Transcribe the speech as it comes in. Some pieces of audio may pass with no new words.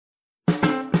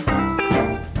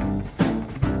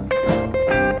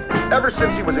Ever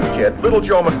since he was a kid, Little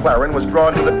Joe McLerran was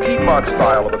drawn to the Piedmont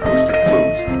style of acoustic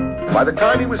blues. By the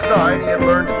time he was 9, he had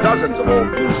learned dozens of old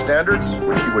blues standards,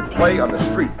 which he would play on the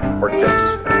street for tips.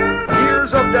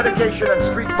 Years of dedication and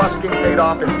street busking paid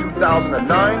off in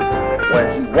 2009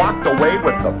 when he walked away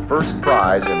with the first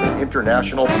prize in the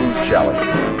International Blues Challenge.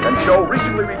 And Joe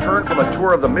recently returned from a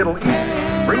tour of the Middle East,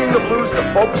 bringing the blues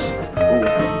to folks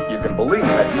who, you can believe,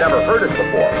 had never heard it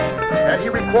before. And he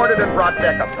recorded and brought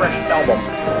back a fresh album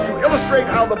to illustrate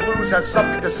how the blues has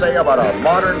something to say about our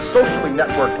modern, socially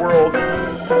networked world.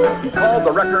 He called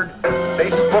the record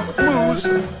Facebook Blues,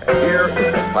 and here is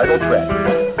the title track.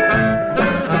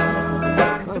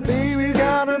 My baby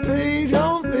got a page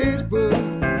on Facebook.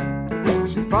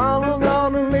 She follows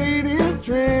all the latest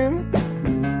trends,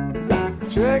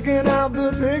 checking out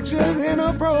the pictures in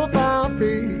her profile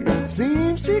page.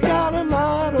 Seems she got a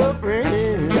lot of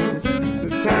friends.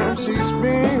 The time she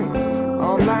spends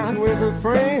all night with her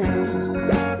friends,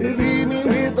 it leave me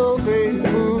with those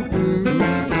Facebook blues.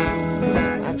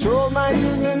 I chose my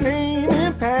username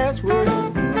and password,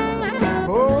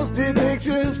 posted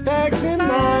pictures, facts in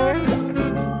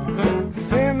mind,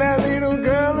 send that little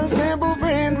girl a simple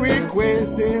friend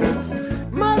request,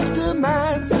 and much to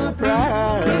my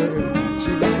surprise,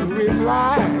 she didn't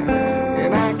reply,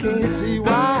 and I can't see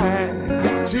why.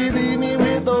 She leave me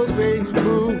with those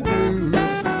Facebook blues.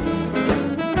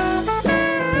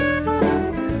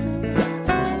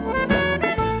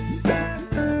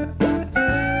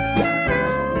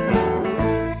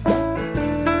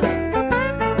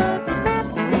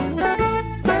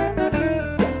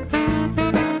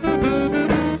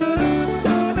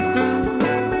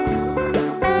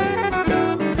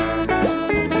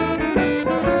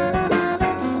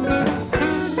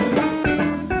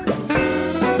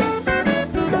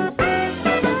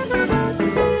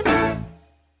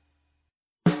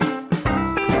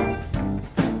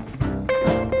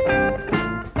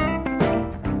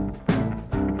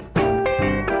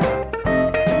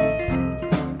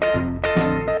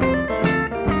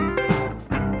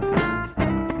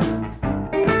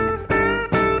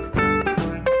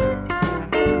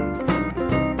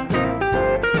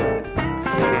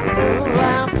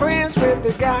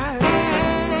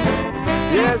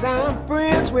 Yes, I'm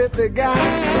friends with the guy.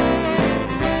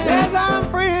 Yes, I'm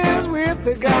friends with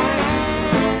the guy.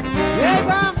 Yes,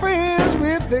 I'm friends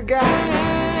with the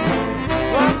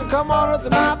guy. Why don't you come on up to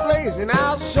my place and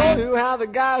I'll show you how the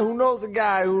guy who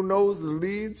knows the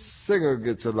lead singer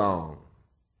gets along.